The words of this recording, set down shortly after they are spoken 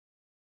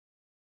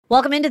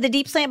Welcome into the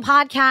Deep Slant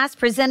Podcast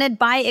presented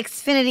by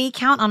Xfinity.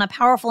 Count on a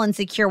powerful and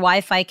secure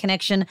Wi-Fi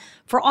connection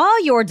for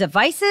all your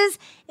devices.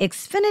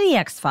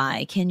 Xfinity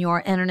XFi. Can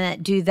your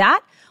internet do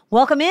that?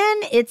 Welcome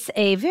in. It's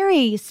a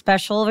very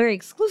special, very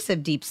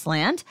exclusive Deep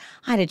Slant.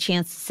 I had a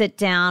chance to sit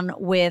down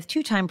with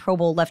two-time Pro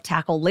Bowl left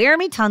tackle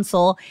Laremy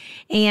Tunsil,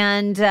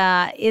 and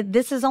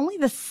this is only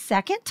the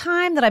second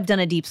time that I've done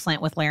a Deep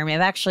Slant with Laremy.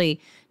 I've actually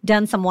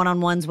done some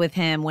one-on-ones with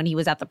him when he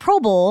was at the Pro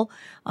Bowl.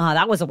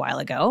 That was a while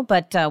ago.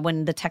 But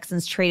when the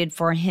Texans traded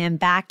for him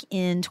back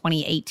in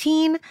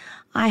 2018,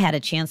 I had a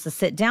chance to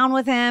sit down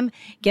with him,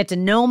 get to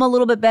know him a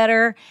little bit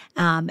better.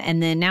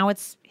 And then now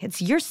it's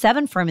year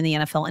 7 for him in the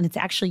NFL, and it's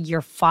actually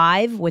year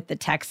 5 with the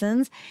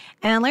Texans.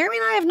 And Laremy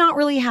and I have not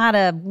really had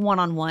a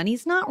one-on-one.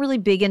 He's not really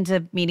big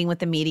into meeting with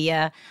the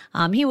media.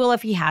 He will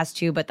if he has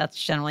to, but that's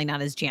generally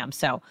not his jam.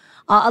 So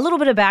a little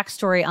bit of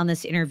backstory on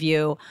this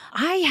interview.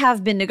 I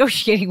have been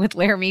negotiating with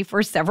Laremy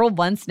for several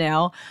months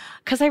now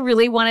because I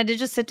really wanted to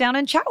just sit down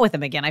and chat with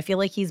him again. I feel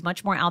like he's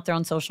much more out there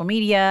on social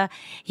media.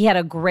 He had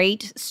a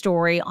great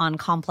story on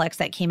Complex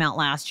that came out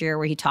last year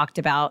where he talked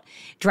about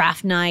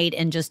draft night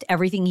and just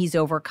everything he's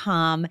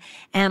overcome.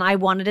 And I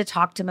wanted to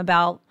talk to him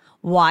about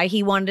why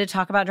he wanted to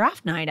talk about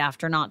draft night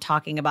after not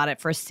talking about it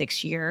for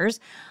 6 years.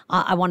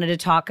 I wanted to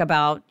talk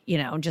about,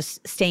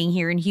 just staying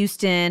here in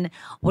Houston,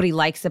 what he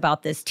likes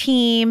about this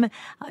team,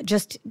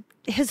 just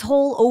his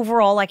whole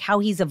overall, like how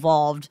he's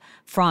evolved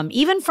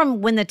even from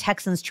when the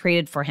Texans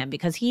traded for him,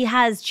 because he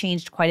has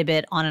changed quite a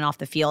bit on and off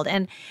the field.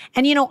 And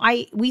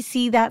we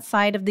see that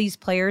side of these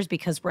players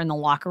because we're in the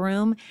locker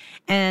room.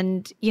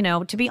 And,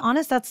 to be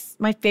honest, that's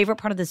my favorite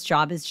part of this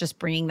job is just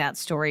bringing that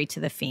story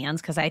to the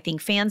fans, because I think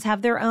fans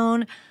have their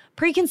own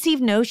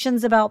preconceived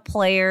notions about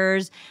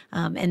players,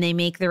 and they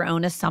make their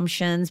own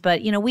assumptions.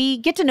 But, we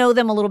get to know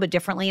them a little bit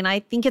differently. And I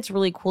think it's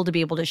really cool to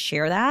be able to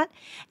share that.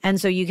 And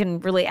so you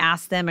can really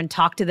ask them and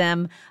talk to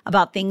them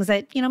about things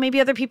that, maybe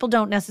other people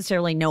don't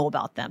necessarily know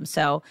about them.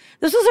 So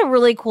this was a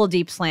really cool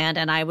Deep Slant.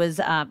 And I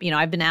was, I've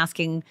been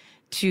asking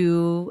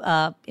to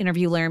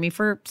interview Laremy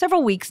for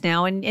several weeks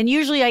now. And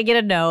usually I get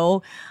a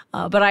no,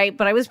 but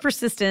I was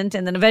persistent.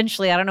 And then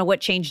eventually, I don't know what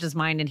changed his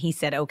mind, and he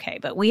said, okay.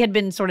 But we had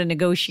been sort of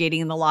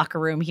negotiating in the locker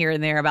room here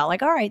and there about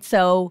like, all right,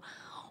 so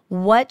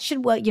what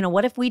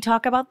if we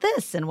talk about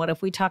this? And what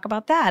if we talk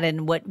about that?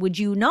 And what would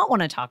you not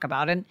want to talk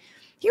about? And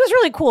he was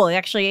really cool.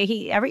 Actually,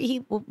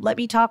 he let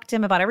me talk to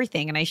him about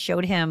everything. And I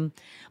showed him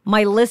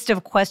my list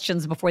of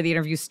questions before the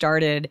interview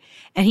started.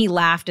 And he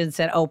laughed and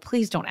said, oh,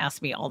 please don't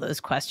ask me all those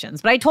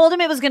questions. But I told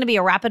him it was going to be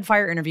a rapid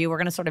fire interview. We're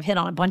going to sort of hit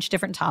on a bunch of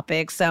different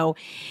topics. So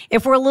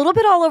if we're a little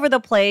bit all over the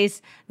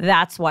place,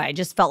 that's why. I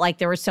just felt like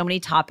there were so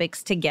many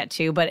topics to get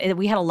to. But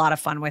we had a lot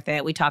of fun with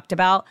it. We talked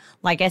about,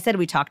 like I said,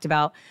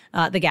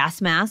 the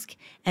gas mask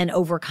and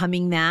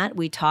overcoming that.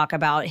 We talk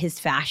about his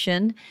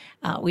fashion.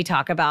 We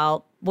talk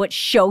about what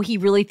show he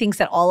really thinks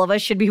that all of us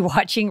should be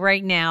watching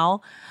right now.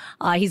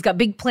 He's got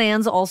big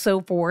plans also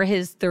for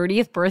his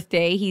 30th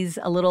birthday. He's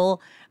a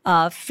little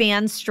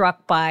fan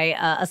struck by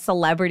a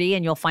celebrity,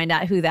 and you'll find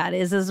out who that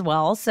is as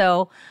well.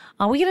 So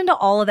we get into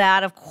all of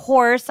that. Of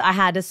course, I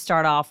had to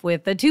start off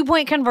with the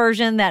 2-point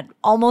conversion that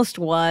almost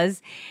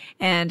was.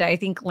 And I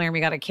think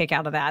Laremy got a kick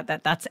out of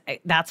that.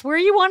 That's where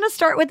you want to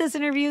start with this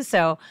interview.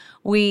 So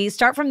we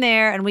start from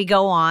there and we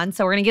go on.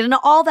 So we're going to get into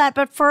all that.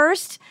 But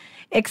first,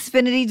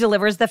 Xfinity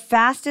delivers the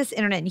fastest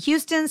internet in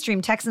Houston.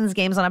 Stream Texans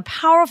games on a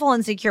powerful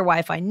and secure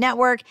Wi-Fi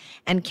network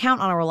and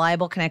count on a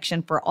reliable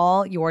connection for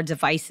all your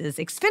devices.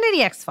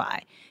 Xfinity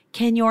XFi.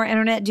 Can your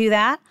internet do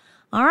that?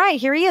 All right,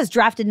 here he is,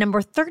 drafted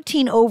number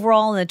 13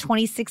 overall in the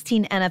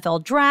 2016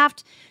 NFL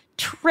Draft.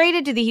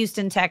 Traded to the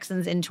Houston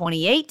Texans in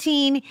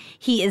 2018.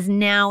 He is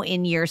now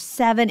in year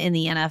 7 in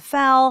the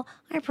NFL.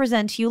 I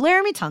present to you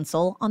Laremy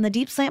Tunsil on the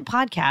Deep Slant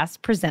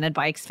Podcast presented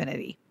by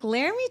Xfinity.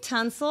 Laremy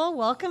Tunsil,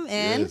 welcome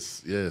in.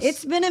 Yes.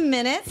 It's been a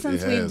minute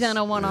since we've done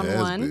a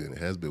one-on-one. It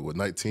has been. What,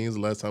 19 is the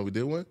last time we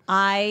did one?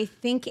 I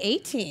think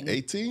 18.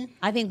 18?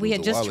 I think we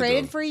had just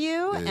traded for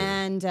you,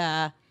 and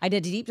I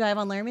did a deep dive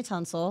on Laremy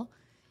Tunsil.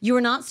 You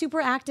were not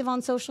super active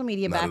on social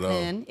media back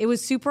then. It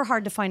was super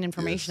hard to find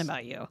information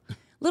about you.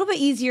 A little bit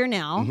easier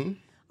now. Mm-hmm.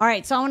 All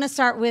right, so I want to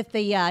start with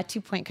the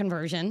 2-point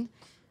conversion.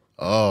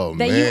 Oh,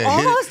 that man. you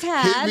almost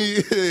had.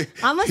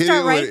 I'm going to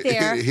start right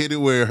there. Hit it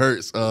where it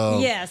hurts.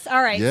 Yes,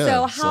 all right. Yeah,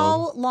 so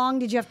how long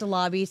did you have to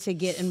lobby to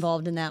get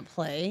involved in that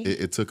play?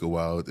 It took a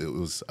while. It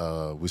was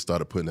we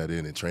started putting that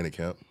in training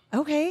camp.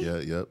 Okay.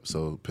 Yep.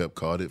 So Pep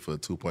called it for a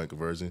 2-point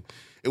conversion.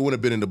 It wouldn't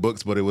have been in the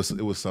books, but it was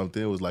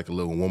something. It was like a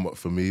little warm-up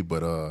for me,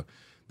 but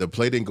the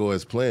play didn't go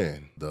as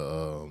planned.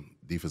 The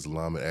defensive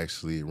lineman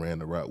actually ran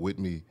the route with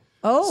me.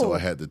 Oh. So I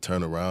had to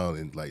turn around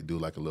and do a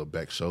little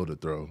back shoulder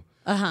throw.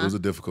 Uh-huh. It was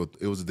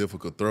a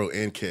difficult throw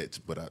and catch,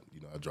 but I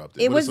dropped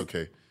it. But it's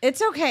okay.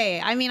 It's okay.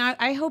 I mean,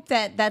 I hope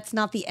that that's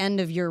not the end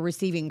of your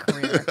receiving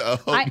career. I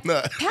hope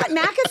not. Pat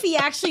McAfee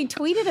actually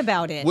tweeted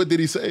about it. What did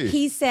he say?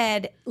 He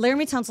said,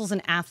 Laremy Tunsil's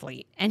an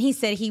athlete, and he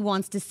said he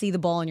wants to see the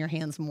ball in your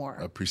hands more.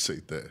 I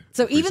appreciate that.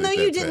 So even though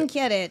you didn't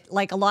get it,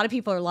 like a lot of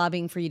people are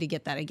lobbying for you to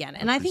get that again.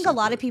 And I think a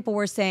lot of people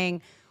were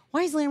saying,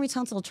 why is Larry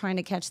Tunsil trying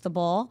to catch the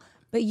ball?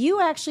 But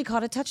you actually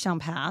caught a touchdown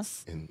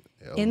pass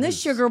in the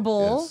Sugar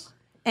Bowl. Yes.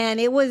 And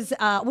it was,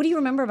 what do you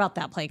remember about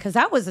that play? Because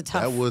that was a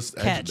tough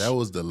catch. That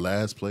was the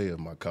last play of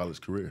my college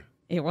career.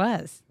 It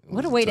was.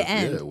 What a way to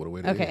end. Yeah, what a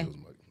way to end. It was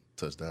my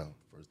touchdown,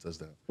 first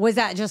touchdown. Was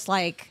that just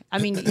like, I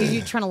mean,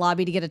 you're trying to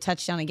lobby to get a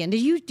touchdown again. Do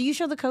you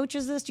show the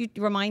coaches this? Do you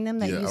remind them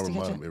that you used to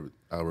catch it?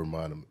 I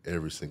remind them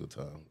every single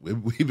time.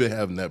 We've been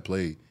having that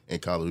play in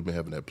college. We've been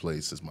having that play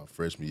since my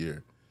freshman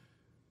year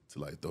to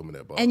like throw me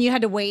that ball. And you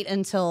had to wait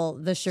until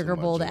the Sugar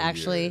Bowl to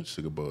actually.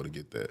 Sugar Bowl to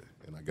get that,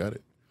 and I got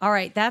it. All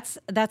right, that's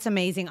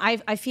amazing.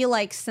 I feel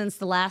like since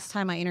the last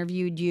time I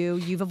interviewed you,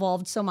 you've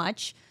evolved so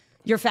much.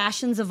 Your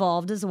fashion's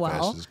evolved as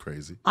well. Fashion's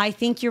crazy. I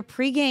think your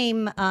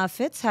pregame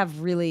fits have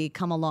really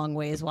come a long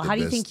way as well. How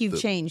do you think you've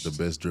changed?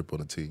 The best drip on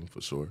the team,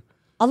 for sure.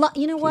 A lot.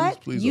 You know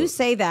what? Please You look.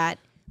 say that,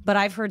 but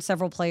I've heard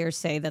several players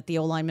say that the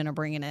O-linemen are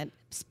bringing it.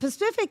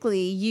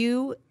 Specifically,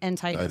 you and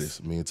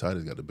Titus. Me and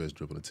Titus got the best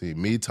drip on the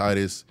team. Me,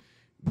 Titus,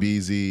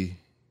 BZ,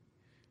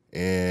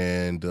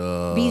 and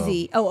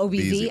BZ. Oh,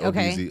 OBZ.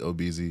 Okay.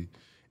 OBZ.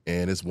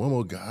 And it's one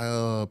more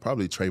guy,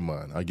 probably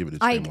Tremont. I'll give it to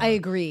Tremont. I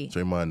agree.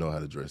 Tremont know how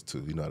to dress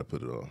too. He know how to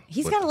put it on.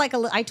 He's got like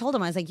I told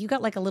him, I was like, you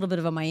got like a little bit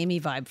of a Miami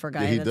vibe for a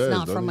guy that's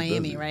not from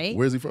Miami, right?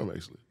 Where's he from,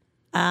 actually?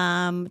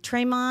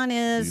 Tremont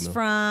is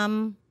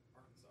from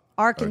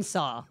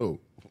Arkansas. Oh.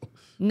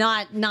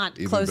 Not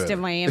close to better.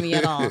 Miami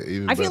at all.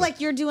 Even I feel better.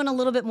 like you're doing a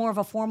little bit more of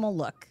a formal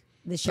look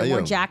this year. I More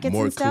am. jackets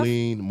and stuff?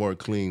 More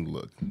clean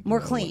look. More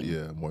clean.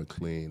 Yeah, more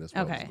clean. That's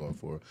what I was going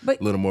for.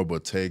 But- a little more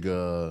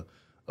Bottega,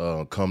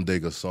 Comme des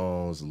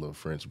Garçons, a little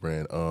French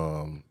brand.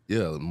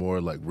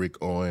 More like Rick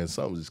Owens,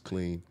 something just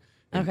clean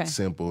and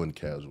simple and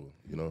casual,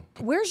 you know?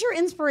 Where's your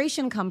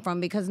inspiration come from?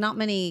 Because not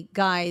many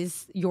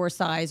guys your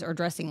size are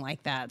dressing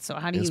like that. So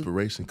how do you...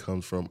 Inspiration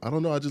comes from, I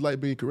don't know, I just like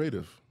being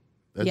creative.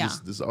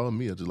 This is all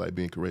me. I just like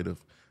being creative.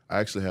 I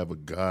actually have a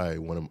guy,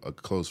 a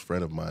close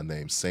friend of mine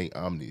named Saint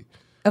Omni,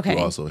 who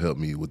also helped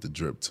me with the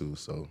drip too.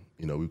 So,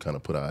 you know, we kind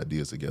of put our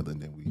ideas together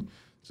and then we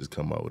just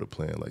come out with a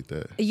plan like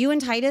that. You and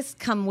Titus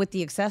come with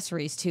the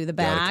accessories too, the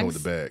bags. Yeah, come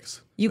with the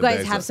bags. You The guys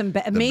bags have are- some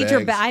the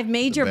major bags- I have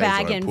major the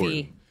bags bag are envy.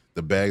 important.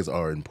 The bags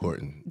are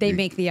important. They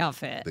make the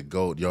outfit. The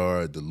Gold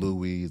Yard, the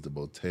Louis, the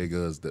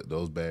Bottegas,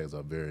 those bags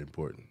are very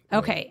important. you know?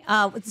 Okay.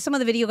 Some of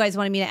the video guys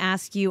wanted me to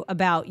ask you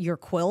about your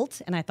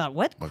quilt, and I thought,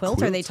 what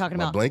quilt are they talking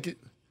My about? blanket?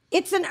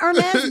 It's an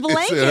Hermes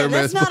blanket. It's a Hermes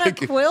That's not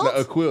blanket. a quilt. Not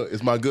a quilt.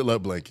 It's my good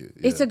luck blanket.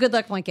 Yeah. It's a good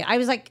luck blanket. I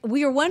was like,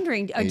 we were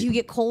wondering, do you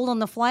get cold on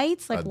the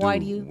flights? Like, why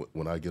do you?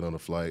 When I get on the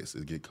flights,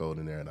 it get cold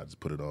in there, and I just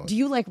put it on. Do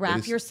you like But wrap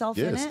it's- yourself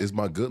in Yes, it? it's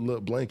my good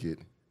luck blanket,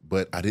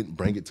 but I didn't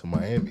bring it to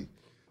Miami.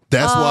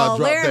 That's why I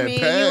dropped Laramie,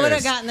 that pass. you would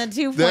have gotten the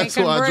 2-point That's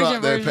why I conversion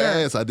dropped that for sure.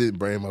 pass. I didn't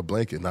bring my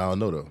blanket. Now I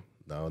know though.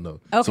 Now I know.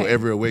 Okay. So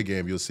every away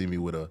game, you'll see me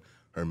with a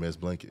Hermes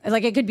blanket.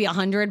 Like, it could be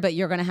 100, but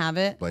you're going to have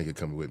it. Blanket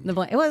coming with me.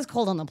 It was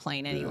cold on the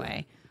plane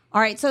anyway.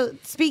 All right. So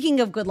speaking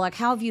of good luck,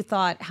 how have you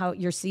thought how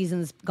your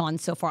season's gone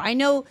so far? I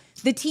know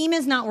the team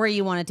is not where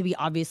you want it to be,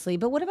 obviously,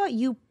 but what about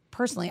you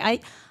personally? I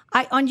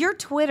on your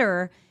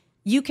Twitter,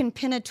 you can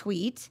pin a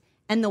tweet,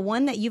 and the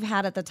one that you've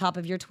had at the top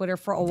of your Twitter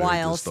for a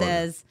while good starter.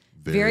 says,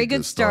 Very "Very good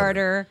good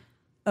starter.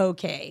 starter."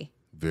 Okay.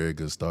 Very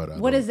good start.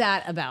 What is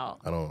that about?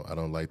 I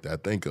don't like that. I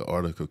think an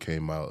article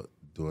came out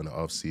during the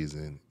off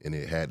season, and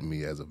it had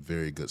me as a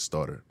very good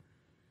starter.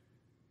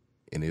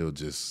 And it'll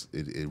just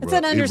It's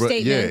an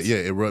understatement.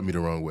 It rubbed me the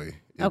wrong way.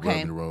 It Okay. rubbed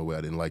me the wrong way.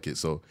 I didn't like it.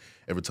 So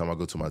every time I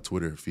go to my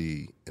Twitter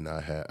feed and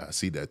I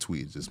see that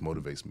tweet, it just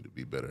motivates me to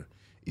be better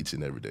each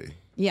and every day.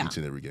 Yeah. Each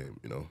and every game,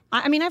 you know.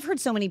 I mean, I've heard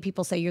so many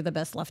people say you're the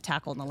best left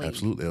tackle in the league.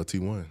 Absolutely.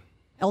 LT1.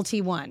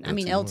 LT1. I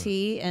mean,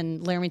 LT1. LT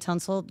and Laramie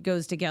Tunsil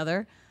goes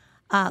together.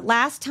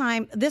 This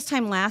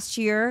time last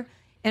year,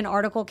 an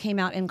article came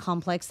out in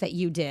Complex that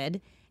you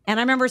did, and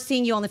I remember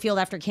seeing you on the field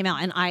after it came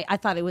out, and I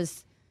thought it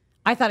was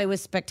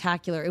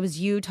spectacular. It was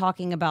you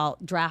talking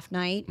about draft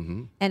night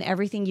Mm-hmm. and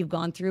everything you've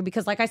gone through.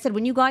 Because, like I said,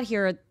 when you got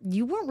here,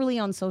 you weren't really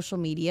on social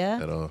media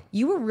At all.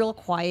 You were real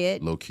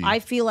quiet, Low key. I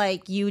feel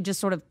like you just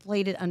sort of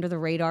played it under the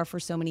radar for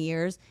so many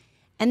years.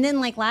 And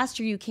then, like last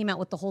year, you came out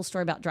with the whole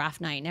story about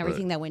draft night and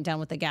everything that went down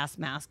with the gas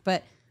mask.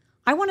 But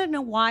I want to know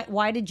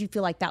why did you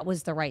feel like that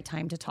was the right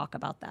time to talk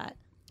about that?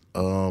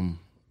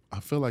 I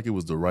feel like it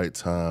was the right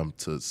time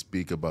to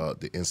speak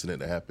about the incident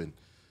that happened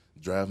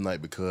draft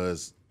night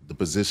because the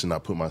position I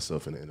put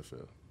myself in the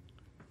NFL,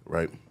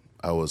 right?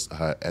 I was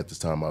high, at this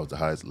time. I was the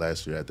highest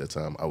last year. At that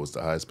time, I was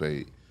the highest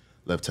paid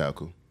left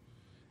tackle,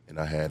 and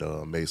I had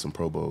made some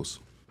Pro Bowls.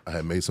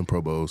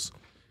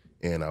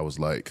 And I was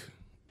like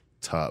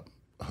top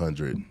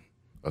 100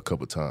 a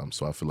couple times.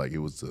 So I feel like it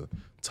was the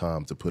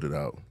time to put it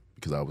out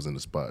because I was in the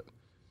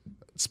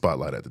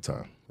spotlight at the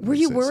time. Were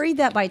you worried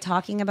that by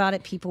talking about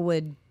it, people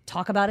would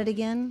talk about it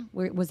again?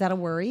 Was that a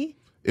worry?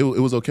 It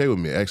was okay with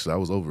me. Actually, I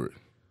was over it.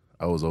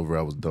 I was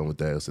done with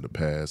that. It's in the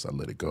past. I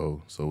let it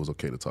go. So it was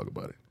okay to talk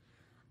about it.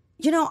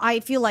 You know, I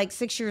feel like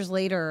 6 years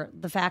later,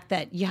 the fact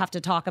that you have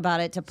to talk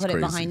about it to put it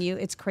crazy. behind you,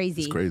 it's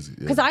crazy. It's crazy, yeah.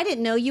 Because I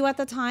didn't know you at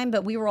the time,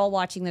 but we were all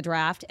watching the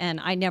draft, and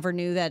I never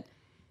knew that,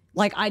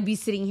 like, I'd be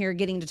sitting here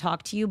getting to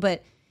talk to you.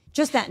 But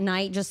just that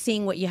night, just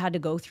seeing what you had to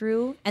go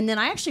through. And then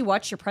I actually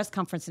watched your press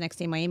conference the next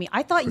day in Miami.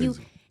 I thought you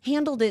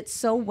handled it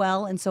so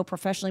well and so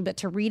professionally, but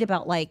to read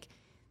about like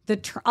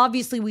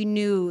obviously we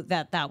knew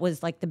that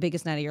was like the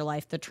biggest night of your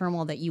life, the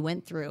turmoil that you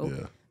went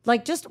through,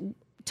 like just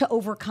to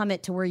overcome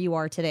it to where you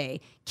are today.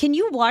 Can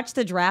you watch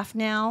the draft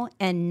now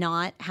and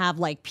not have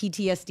like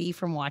PTSD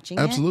from watching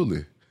it?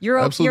 Absolutely. You're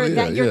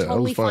Absolutely. you're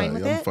totally fine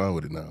with it? I'm fine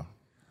with it now.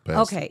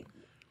 Okay.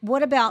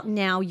 What about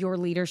now your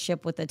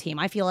leadership with the team?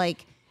 I feel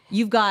like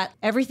you've got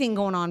everything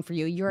going on for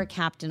you. You're a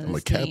captain of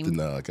this team. I'm a captain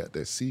now. I got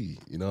that C.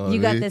 You know what You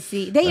I got mean? the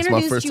C. They That's my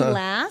introduced first you time.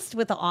 last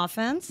with the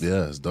offense.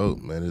 Yeah, it's dope,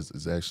 man.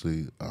 It's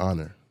actually an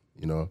honor,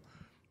 you know.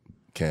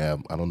 I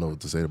don't know what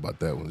to say about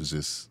that one. It's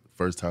just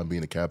first time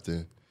being a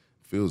captain.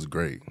 Feels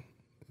great.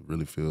 It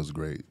really feels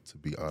great to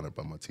be honored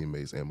by my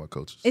teammates and my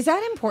coaches. Is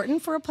that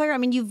important for a player? I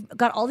mean, you've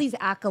got all these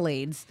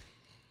accolades,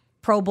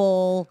 Pro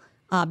Bowl,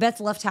 best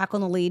left tackle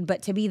in the league,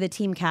 but to be the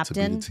team captain.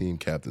 To be the team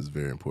captain is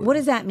very important. What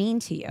does that mean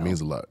to you? It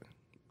means a lot.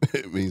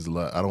 It means a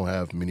lot. I don't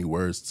have many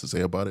words to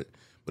say about it,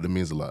 but it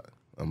means a lot.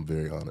 I'm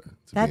very honored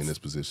to be in this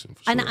position.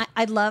 For sure. And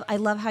I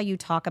love how you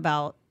talk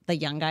about the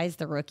young guys,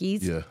 the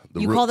rookies. Yeah,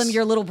 you call them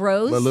your little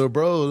bros. My little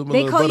bro.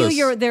 They call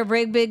you their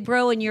big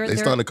bro, and They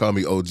starting to call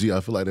me OG.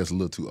 I feel like that's a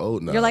little too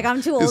old now. You're like,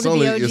 I'm too old to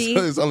be OG.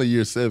 It's only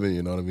year 7.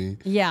 You know what I mean?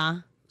 Yeah.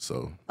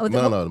 So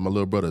no, my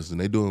little brothers, and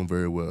they doing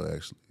very well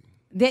actually.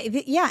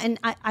 And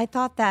I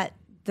thought that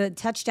the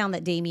touchdown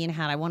that Damien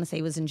had, I want to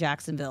say was in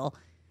Jacksonville.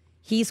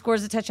 He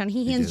scores a touchdown.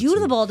 He hands you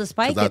the ball to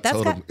spike it.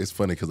 It's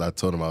funny because I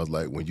told him, I was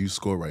like, when you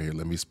score right here,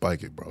 let me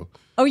spike it, bro.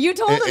 Oh, you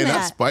told him and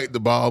that? I spiked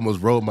the ball,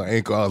 almost rolled my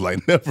ankle. I was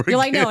like, never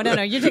You're again. like,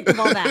 no, you take the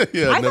ball back.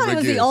 I thought it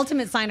was again. the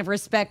ultimate sign of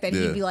respect that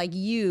he'd be like,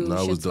 you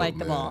should spike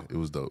the ball. It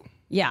was dope.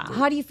 Yeah.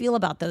 How do you feel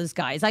about those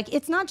guys? Like,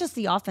 it's not just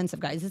the offensive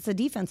guys, it's the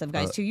defensive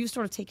guys too. You've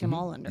sort of taken them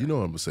all under. You know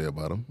what I'm going to say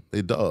about them.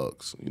 They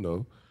dogs, you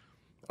know.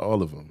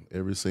 All of them.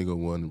 Every single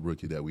one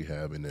rookie that we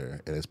have in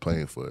there and is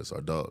playing for us are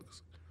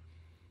dogs.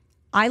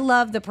 I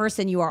love the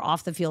person you are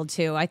off the field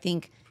too. I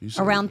think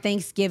around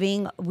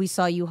Thanksgiving, we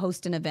saw you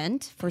host an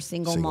event for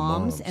single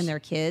moms and their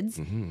kids.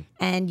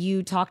 And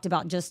you talked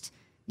about just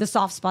the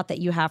soft spot that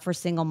you have for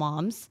single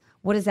moms.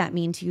 What does that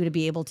mean to you to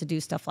be able to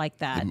do stuff like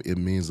that? It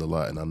means a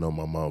lot. And I know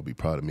my mom will be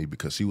proud of me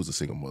because she was a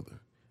single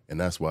mother. And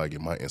that's where I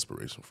get my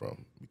inspiration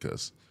from.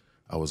 Because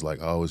I was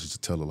like, I always used to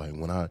tell her, like,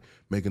 when I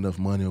make enough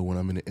money or when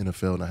I'm in the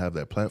NFL and I have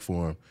that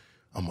platform,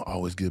 I'm going to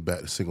always give back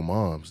to single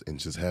moms. And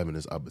just having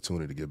this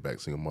opportunity to give back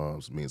to single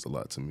moms means a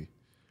lot to me.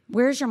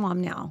 Where's your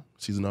mom now?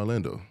 She's in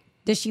Orlando.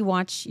 Does she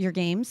watch your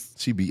games?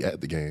 She be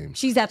at the game.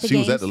 She's at the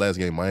games? She was at the last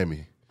game in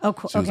Miami. Oh,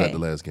 cool. She was at the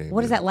last game.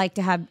 What is that like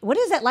to have? What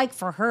is that like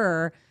for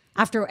her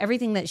after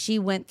everything that she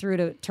went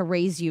through to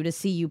raise you, to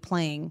see you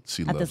playing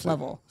at this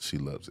level? She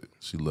loves it.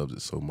 She loves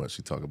it so much.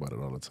 She talk about it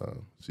all the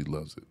time. She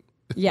loves it.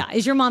 Yeah.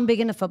 Is your mom big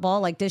into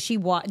football? Like, does she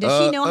watch?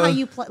 Does she know how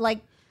you play?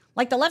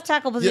 Like the left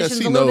tackle position.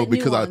 Yeah, she knows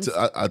because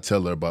I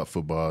tell her about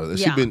football.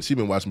 Yeah. She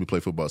been watching me play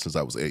football since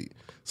I was 8,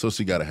 so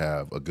she got to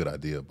have a good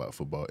idea about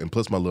football. And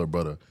plus, my little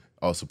brother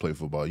also played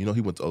football. You know, he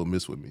went to Ole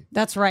Miss with me.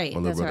 That's right. My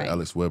little brother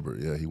Alex Weber.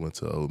 Yeah, he went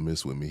to Ole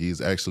Miss with me. He's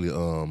actually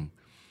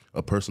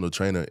a personal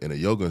trainer and a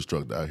yoga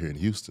instructor out here in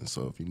Houston.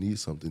 So if you need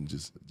something,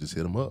 just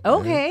hit him up.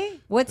 Okay.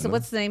 Man. What's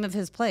the name of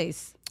his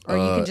place? Or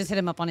you can just hit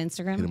him up on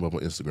Instagram. Hit him up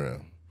on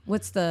Instagram.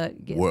 What's the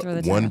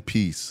One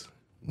Piece?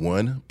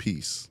 One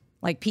Piece.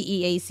 Like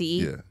PEACE?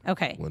 Yeah.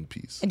 Okay. One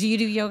Piece. And do you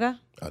do yoga?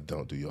 I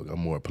don't do yoga. I'm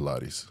more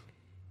Pilates.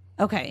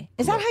 Okay.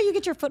 Is that how you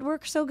get your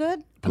footwork so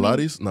good?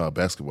 Pilates? No,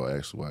 basketball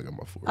actually where I got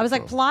my footwork. I was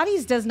like,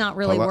 Pilates does not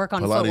really work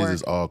on Pilates footwork.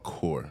 is all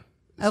core.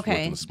 It's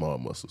working the small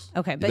muscles.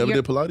 Okay. But you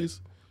never did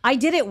Pilates? I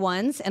did it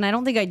once, and I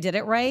don't think I did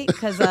it right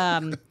because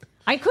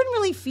I couldn't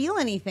really feel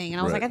anything. And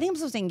I was like, I think I'm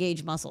supposed to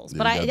engage muscles.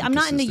 But I'm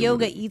not into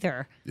yoga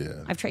either.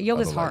 Yeah. I've tried.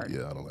 Yoga's hard.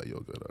 I don't like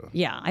yoga at all.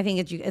 Yeah. I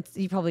think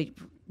you probably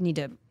need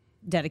to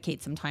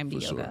dedicate some time to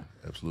yoga. Sure.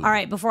 Absolutely. All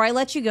right, before I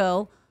let you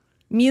go,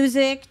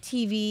 music,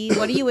 TV,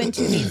 what are you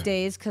into these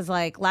days? Because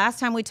like last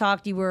time we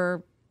talked, we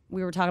were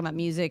talking about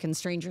music and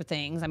Stranger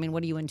Things. I mean,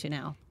 what are you into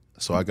now?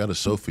 So I got a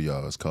show for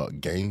y'all. It's called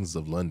Gangs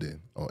of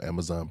London on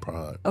Amazon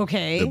Prime.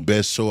 Okay. The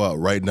best show out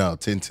right now,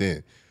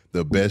 10-10.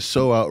 The best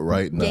show out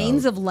right now.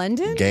 Gangs of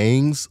London?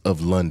 Gangs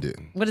of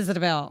London. What is it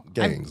about?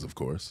 Gangs, of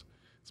course.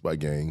 It's about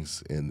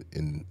gangs. And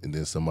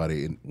then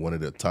somebody in one of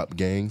the top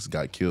gangs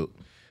got killed.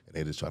 And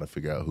they just trying to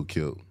figure out who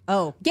killed.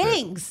 Oh,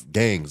 gangs.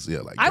 Gangs, yeah.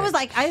 Like I was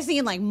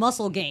thinking like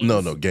muscle gangs.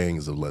 No,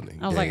 Gangs of London.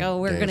 I was like, oh,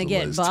 we're going to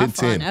get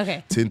buff on.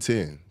 Okay.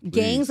 10-10.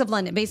 Gangs of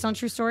London, based on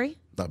true story?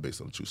 Not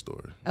based on a true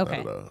story. Okay.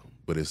 Not at all.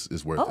 But it's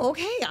worth it. Oh,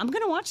 okay. I'm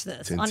going to watch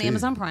this on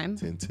Amazon Prime.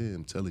 10-10,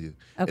 I'm telling you.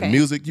 Okay. And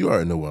music, you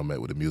already know where I'm at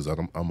with the music.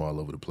 I'm all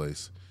over the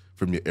place.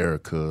 From your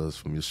Ericas,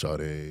 from your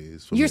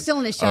Sades. You're still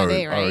in the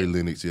Sade, right? Ari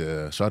Lennox,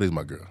 yeah. Sade's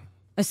my girl.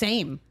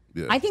 Same.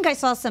 Yeah. I think I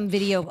saw some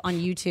video on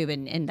YouTube,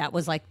 and that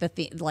was like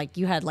like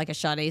you had like a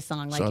Sade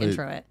song, like Sade,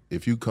 intro it.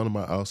 If you come to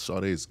my house,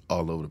 Sade's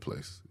all over the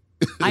place.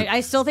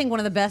 I still think one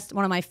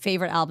of my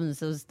favorite albums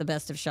was the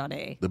best of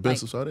Sade. The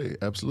best of Sade,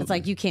 absolutely. It's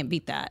like you can't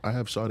beat that. I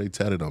have Sade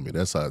tatted on me.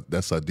 That's how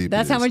deep.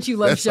 That's it how is. much you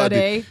love That's how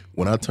Sade. deep.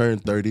 When I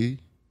turned 30,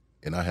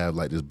 and I have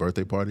like this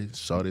birthday party,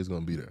 Sade's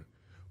gonna be there.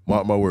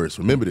 Mark my words.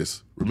 Remember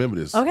this.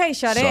 Okay,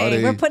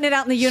 Sade. We're putting it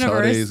out in the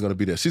universe. Sade is gonna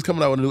be there. She's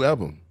coming out with a new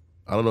album.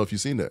 I don't know if you've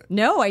seen that.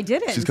 No, I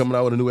didn't. She's coming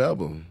out with a new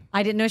album.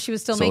 I didn't know she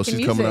was still making music. So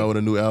she's coming out with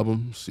a new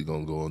album. She's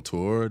gonna go on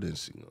tour. Then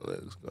she's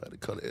gonna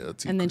come to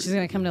LT. And then she's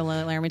gonna come to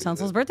Laramie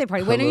Tunsil's birthday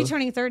party. When are you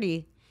turning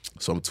 30?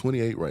 So I'm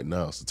 28 right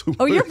now. So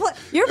you're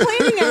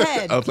planning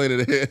ahead. I'm planning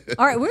ahead.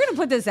 All right, we're gonna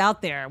put this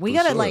out there. We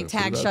gotta like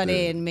tag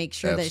Sade and make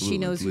sure that she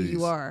knows who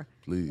you are.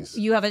 Please.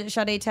 You have a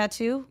Sade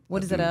tattoo?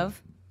 What is it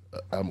of?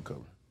 Album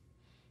cover.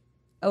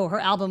 Oh, her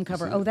album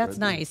cover. Oh, that's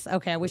nice.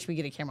 Okay, I wish we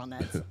get a camera on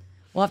that.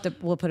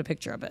 We'll put a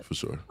picture of it. For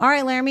sure. All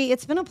right, Laramie,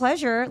 it's been a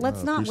pleasure.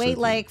 Let's not wait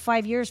like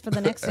 5 years for the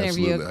next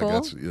interview. Cool? I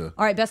got you, yeah.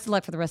 All right, best of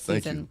luck for the rest of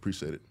the season. Thank you.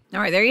 Appreciate it. All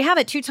right, there you have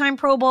it. 2-time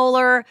Pro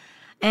Bowler.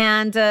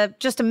 And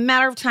just a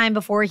matter of time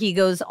before he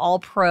goes all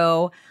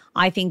pro.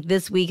 I think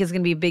this week is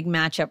going to be a big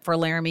matchup for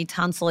Laramie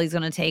Tunsil. He's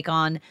going to take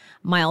on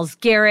Myles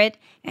Garrett.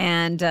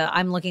 And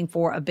I'm looking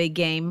for a big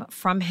game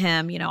from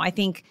him. You know, I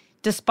think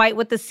despite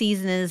what the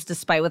season is,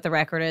 despite what the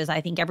record is, I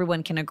think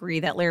everyone can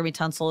agree that Laramie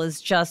Tunsil is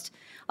just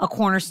a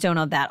cornerstone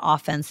of that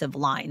offensive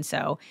line.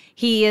 So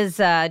he is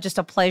just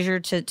a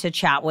pleasure to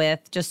chat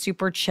with, just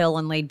super chill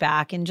and laid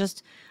back, and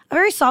just a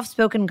very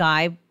soft-spoken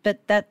guy,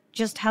 but that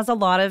just has a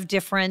lot of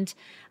different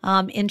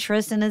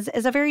interests and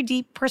is a very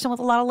deep person with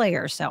a lot of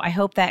layers. So I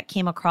hope that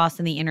came across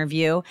in the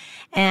interview.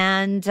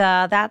 And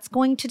that's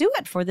going to do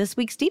it for this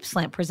week's Deep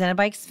Slant presented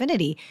by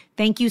Xfinity.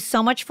 Thank you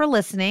so much for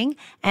listening.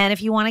 And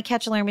if you want to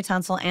catch Laramie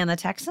Tunsil and the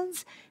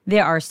Texans,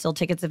 there are still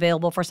tickets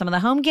available for some of the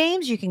home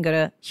games. You can go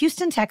to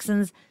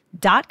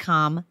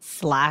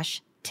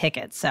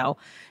HoustonTexans.com/tickets. So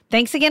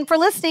thanks again for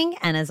listening.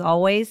 And as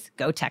always,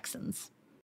 go Texans.